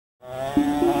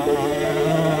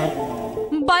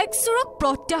bike চুৰক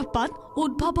প্ৰত্যাহ্বান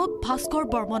উদ্ভাৱক ভাস্কৰ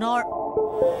বৰ্মনৰ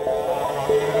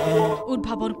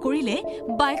উদ্ভাৱন কৰিলে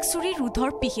বাইক চুৰি ৰোধৰ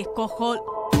বিশেষ কৌশল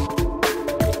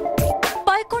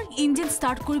বাইকৰ ইঞ্জিন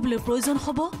ষ্টাৰ্ট কৰিবলৈ প্ৰয়োজন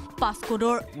হ'ব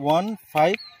পাছকোডৰ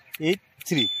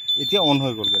 1583 এতিয়া অন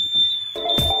হৈ গ'ল গাড়ীখন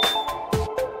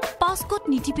পাছকোড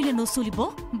নিটিপিলে নচলিব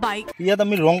বাইক ইয়াত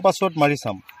আমি ৰং পাছৱৰ্ড মাৰি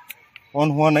চাম অন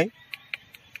হোৱা নাই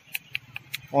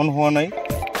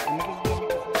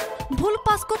ভুল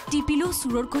পাছকোড টিপিলেও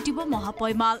চুৰৰ ঘটিব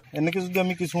মহাপয়মাল এনেকে যদি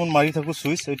আমি কিছুমান মাৰি থাকো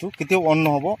সুইচ এইটো কেতিয়াও অন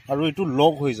নহব আৰু এইটো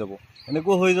লক হৈ যাব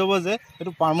এনেকৈ হৈ যাব যে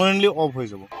এইটো পাৰ্মানেন্টলি অফ হৈ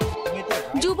যাব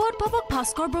যুৱ উদ্ভাৱক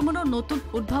ভাস্কৰ বৰ্মনৰ নতুন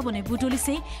উদ্ভাৱনে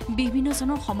বুটলিছে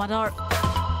বিভিন্নজনৰ সমাদৰ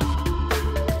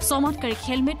চমৎকাৰী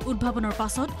হেলমেট উদ্ভাৱনৰ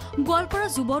পাছত গোৱালপাৰা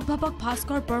যুৱ উদ্ভাৱক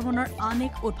ভাস্কৰ বৰ্মনৰ আন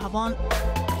এক উদ্ভাৱন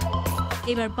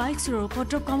এবাৰ বাইক চুৰৰ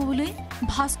উপদ্ৰৱ কমাবলৈ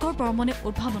ভাস্কৰ বৰ্মনে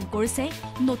উদ্ভাৱন কৰিছে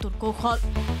নতুন কৌশল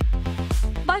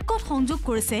বাইকত সংযোগ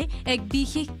কৰিছে এক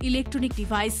বিশেষ ইলেক্ট্ৰনিক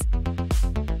ডিভাইচ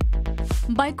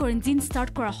বাইকৰ ইঞ্জিন ষ্টাৰ্ট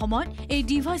কৰাৰ সময়ত এই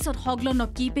ডিভাইচত সংলগ্ন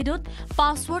কিপেডত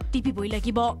পাছৱৰ্ড টিপিবই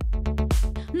লাগিব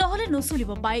নহলে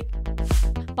নচলিব বাইক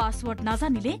পাছৱৰ্ড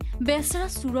নাজানিলে বেচেৰা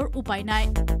চুৰৰ উপায় নাই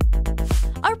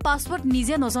আৰু পাছৱৰ্ড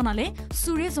নিজে নজনালে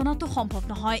চুৰে জনাটো সম্ভৱ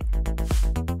নহয়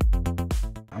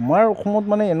আমাৰ অসমত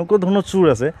মানে এনেকুৱা ধৰণৰ চুৰ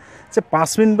আছে যে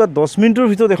 5 মিনিট বা 10 মিনিটৰ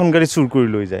ভিতৰত এখন গাড়ী চুৰ কৰি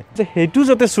লৈ যায় যে হেতু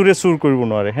যাতে চুৰে চুৰ কৰিব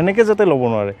নোৱাৰে হেনেকে যাতে ল'ব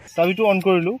নোৱাৰে চাবিটো অন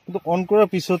কৰিলো কিন্তু অন কৰাৰ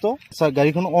পিছতো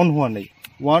গাড়ীখন অন হোৱা নাই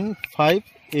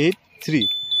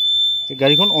 1583 যে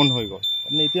গাড়ীখন অন হৈ গ'ল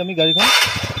মানে এতিয়া আমি গাড়ীখন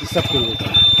ষ্টাৰ্ট কৰিব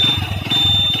পাৰিম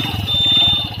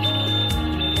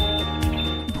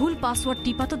ভুল পাছৱৰ্ড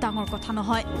টিপাটো ডাঙৰ কথা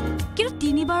নহয় কিন্তু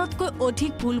 3বাৰতকৈ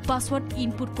অধিক ভুল পাছৱৰ্ড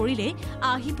ইনপুট কৰিলে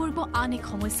আহি পৰিব আন এক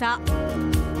সমস্যা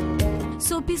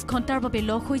 24 ঘণ্টাৰ বাবে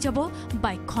লক হৈ যাব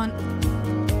বাইকখন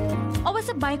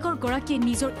অৱশ্যে বাইকৰ গৰাকীয়ে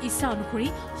নিজৰ ইচ্ছা অনুসৰি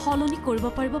সলনি কৰিব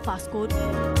পাৰিব পাছকোড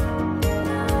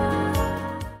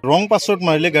ৰং পাছৱৰ্ড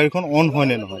মাৰিলে গাড়ীখন অন হয়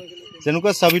নে নহয়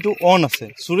যেনেকুৱা চাবিটো অন আছে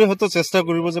চুৰে হয়তো চেষ্টা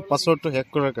কৰিব যে পাছৱৰ্ডটো হেক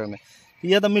কৰাৰ কাৰণে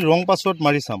ইয়াত আমি ৰং পাছৱৰ্ড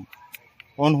মাৰি চাম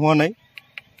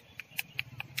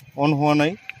অন হোৱা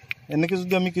নাই এনেকে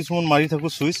যদি আমি কিছুমান মাৰি থাকো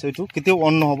সুইচ এইটো কেতিয়াও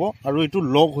অন নহব আৰু এইটো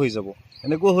লক হৈ যাব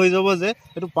এনেকৈ হৈ যাব যে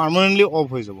এইটো পাৰ্মানেন্টলি অফ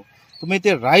হৈ যাব তুমি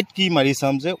এতিয়া ৰাইট কি মাৰি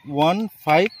চাম যে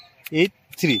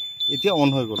 1583 এতিয়া অন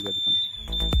হৈ গ'ল গাড়ীখন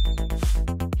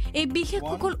এই বিশেষ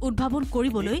কৌশল উদ্ভাৱন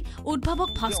কৰিবলৈ উদ্ভাৱক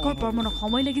ভাস্কৰ বৰ্মনক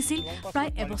সময় লাগিছিল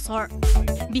প্ৰায় এবছৰ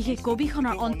বিশেষ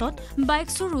গৱেষণাৰ অন্তত বাইক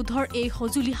চুৰ ৰোধৰ এই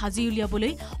সঁজুলি সাজি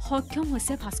উলিয়াবলৈ সক্ষম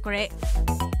হৈছে ভাস্কৰে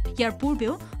ইয়াৰ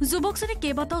পূৰ্বেও যুৱকজনে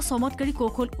কেইবাটাও চমৎকাৰী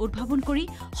কৌশল উদ্ভাৱন কৰি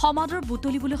সমাদৰ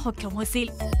বুটলিবলৈ সক্ষম হৈছিল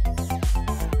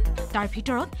তাৰ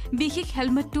ভিতৰত বিশেষ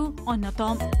হেলমেটটো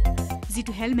অন্যতম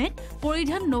যিটো হেলমেট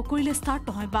পৰিধান নকৰিলে ষ্টাৰ্ট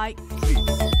নহয় বাইক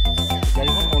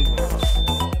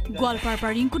গোৱালপাৰাৰ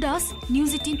পৰা Rinku Das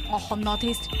news 18 Assam north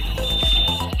east